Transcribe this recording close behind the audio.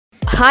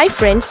Hi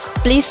friends,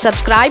 please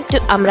subscribe to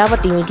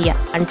Amaravathi Media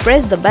and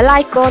press the bell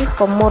icon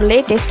for more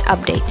latest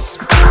updates.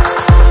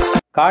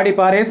 కాడి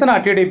పారేసిన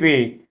TDP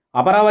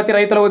Amaravati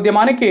రైతుల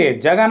ఉద్యమానికి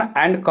Jagan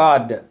and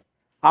card.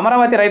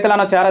 Amaravati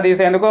రైతులను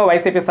చేరదీసేందుకు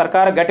YCP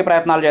సర్కార్ గట్టి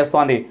ప్రయత్నాలు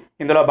చేస్తోంది.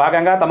 ఇందులో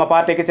భాగంగా తమ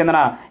పార్టీకి చెందిన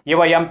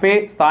యువ ఎంపీ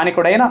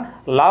స్థానికుడైన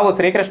లావు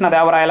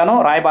శ్రీకృష్ణదేవరాయలను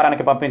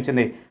రాయబారానికి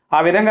పంపించింది.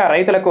 ఆ విధంగా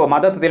రైతులకు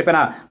మద్దతు తెలిపిన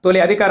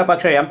తొలి అధికార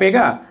పక్ష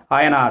ఎంపీగా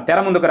ఆయన తెర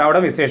ముందుకు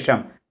రావడం విశేషం.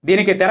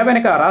 దీనికి తెర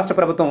వెనుక రాష్ట్ర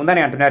ప్రభుత్వం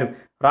ఉందని అంటున్నారు.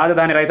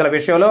 రాజధాని రైతుల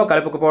విషయంలో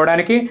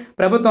కలుపుకుపోవడానికి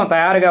ప్రభుత్వం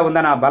తయారుగా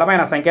ఉందన్న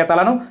బలమైన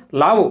సంకేతాలను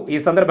లావు ఈ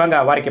సందర్భంగా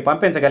వారికి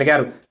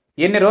పంపించగలిగారు.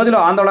 ఎన్ని రోజులు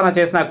ఆందోళన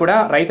చేసినా కూడా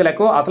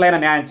రైతులకు అసలైన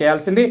న్యాయం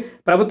చేయాల్సింది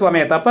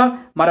ప్రభుత్వమే తప్ప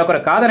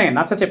మరొకరు కాదని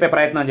నచ్చచెప్పే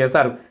ప్రయత్నం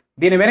చేశారు.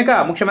 దీని వెనుక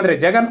ముఖ్యమంత్రి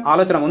జగన్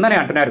ఆలోచన ఉందని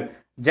అంటున్నారు.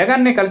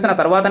 జగన్ని కలిసిన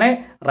తర్వాతనే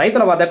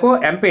రైతుల వద్దకు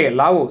ఎంపీ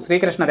లావు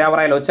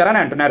శ్రీకృష్ణదేవరాయలు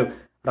వచ్చారని అంటున్నారు.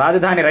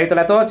 రాజధాని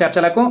రైతులతో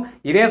చర్చలకు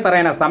ఇదే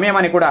సరైన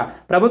సమయమని కూడా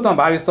ప్రభుత్వం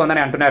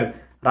భావిస్తోందని అంటున్నారు.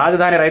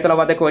 రాజధాని రైతుల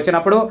వద్దకు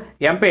వచ్చినప్పుడు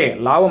ఎంపీ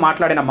లావు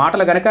మాట్లాడిన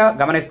మాటలు గనుక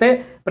గమనిస్తే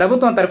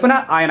ప్రభుత్వం తరఫున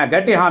ఆయన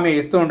గట్టి హామీ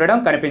ఇస్తూ ఉండడం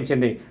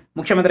కనిపించింది.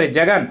 ముఖ్యమంత్రి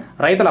జగన్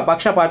రైతుల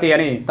పక్షపాతి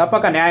అని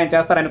తప్పక న్యాయం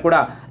చేస్తారని కూడా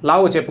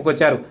లావు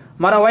చెప్పుకొచ్చారు.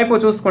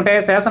 మరోవైపు చూసుకుంటే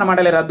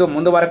శాసనమండలి రద్దు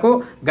ముందు వరకు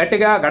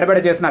గట్టిగా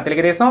గడబడి చేసిన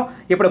తెలుగుదేశం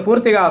ఇప్పుడు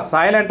పూర్తిగా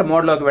సైలెంట్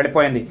మోడ్లోకి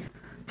వెళ్ళిపోయింది.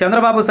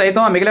 చంద్రబాబు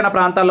సైతం మిగిలిన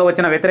ప్రాంతాల్లో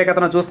వచ్చిన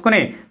వ్యతిరేకతను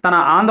చూసుకుని తన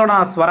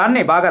ఆందోళన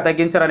స్వరాన్ని బాగా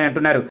తగ్గించారని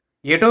అంటున్నారు.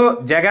 ఇటు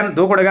జగన్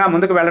దూకుడుగా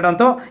ముందుకు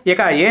వెళ్లడంతో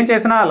ఇక ఏం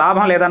చేసినా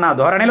లాభం లేదన్న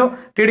ధోరణిలో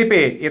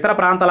టీడీపీ ఇతర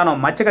ప్రాంతాలను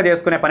మచ్చిక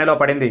చేసుకునే పనిలో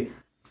పడింది.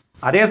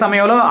 అదే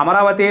సమయంలో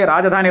అమరావతి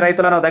రాజధాని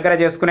రైతులను దగ్గర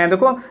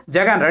చేసుకునేందుకు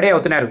జగన్ రెడీ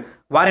అవుతున్నారు.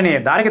 వారిని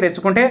దారికి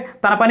తెచ్చుకుంటే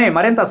తన పని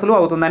మరింత సులువు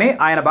అవుతుందని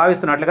ఆయన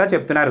భావిస్తున్నట్లుగా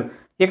చెబుతున్నారు.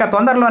 ఇక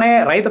తొందరలోనే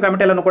రైతు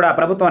కమిటీలను కూడా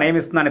ప్రభుత్వం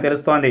నియమిస్తుందని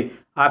తెలుస్తోంది.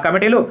 ఆ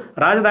కమిటీలు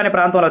రాజధాని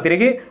ప్రాంతంలో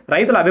తిరిగి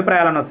రైతుల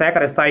అభిప్రాయాలను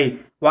సేకరిస్తాయి.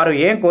 వారు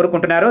ఏం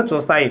కోరుకుంటున్నారో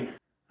చూస్తాయి.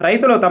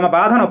 రైతులు తమ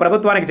బాధను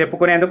ప్రభుత్వానికి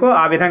చెప్పుకునేందుకు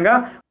ఆ విధంగా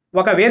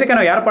ఒక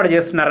వేదికను ఏర్పాటు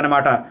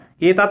చేస్తున్నారన్నమాట.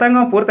 ఈ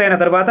తతంగం పూర్తయిన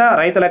తరువాత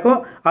రైతులకు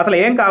అసలు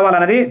ఏం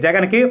కావాలన్నది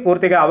జగన్కి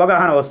పూర్తిగా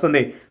అవగాహన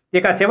వస్తుంది.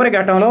 ఇక చివరి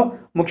ఘట్టంలో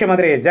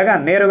ముఖ్యమంత్రి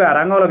జగన్ నేరుగా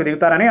రంగంలోకి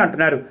దిగుతారని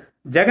అంటున్నారు.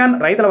 జగన్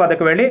రైతుల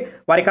వద్దకు వెళ్ళి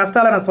వారి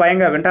కష్టాలను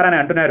స్వయంగా వింటారని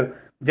అంటున్నారు.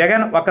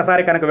 జగన్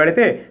ఒక్కసారి కనుక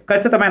వెళితే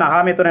ఖచ్చితమైన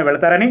హామీతోనే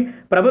వెళతారని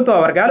ప్రభుత్వ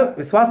వర్గాలు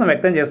విశ్వాసం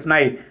వ్యక్తం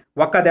చేస్తున్నాయి.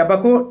 ఒక్క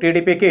దెబ్బకు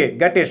టీడీపీకి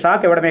గట్టి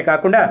షాక్ ఇవ్వడమే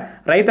కాకుండా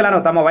రైతులను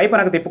తమ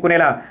వైపునకు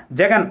తిప్పుకునేలా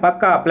జగన్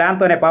పక్కా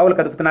ప్లాన్తోనే పావులు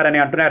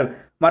కదుపుతున్నారని అంటున్నారు.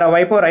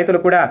 మరోవైపు రైతులు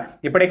కూడా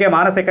ఇప్పటికే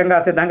మానసికంగా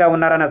సిద్ధంగా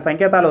ఉన్నారన్న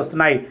సంకేతాలు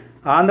వస్తున్నాయి.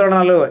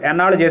 ఆందోళనలు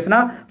ఎన్నాళ్ళు చేసినా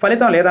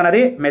ఫలితం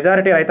లేదన్నది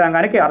మెజారిటీ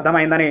రైతాంగానికి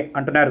అర్థమైందని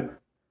అంటున్నారు.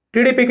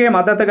 టీడీపీకి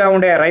మద్దతుగా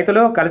ఉండే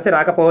రైతులు కలిసి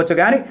రాకపోవచ్చు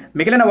కానీ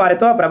మిగిలిన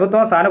వారితో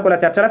ప్రభుత్వం సానుకూల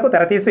చర్చలకు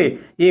తెరతీసి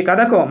ఈ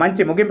కథకు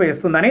మంచి ముగింపు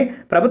ఇస్తుందని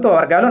ప్రభుత్వ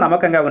వర్గాలు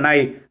నమ్మకంగా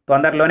ఉన్నాయి.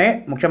 తొందరలోనే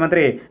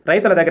ముఖ్యమంత్రి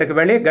రైతుల దగ్గరికి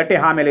వెళ్లి గట్టి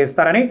హామీలు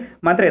ఇస్తారని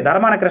మంత్రి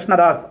ధర్మాన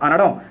కృష్ణదాస్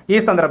అనడం ఈ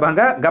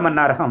సందర్భంగా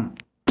గమనార్హం.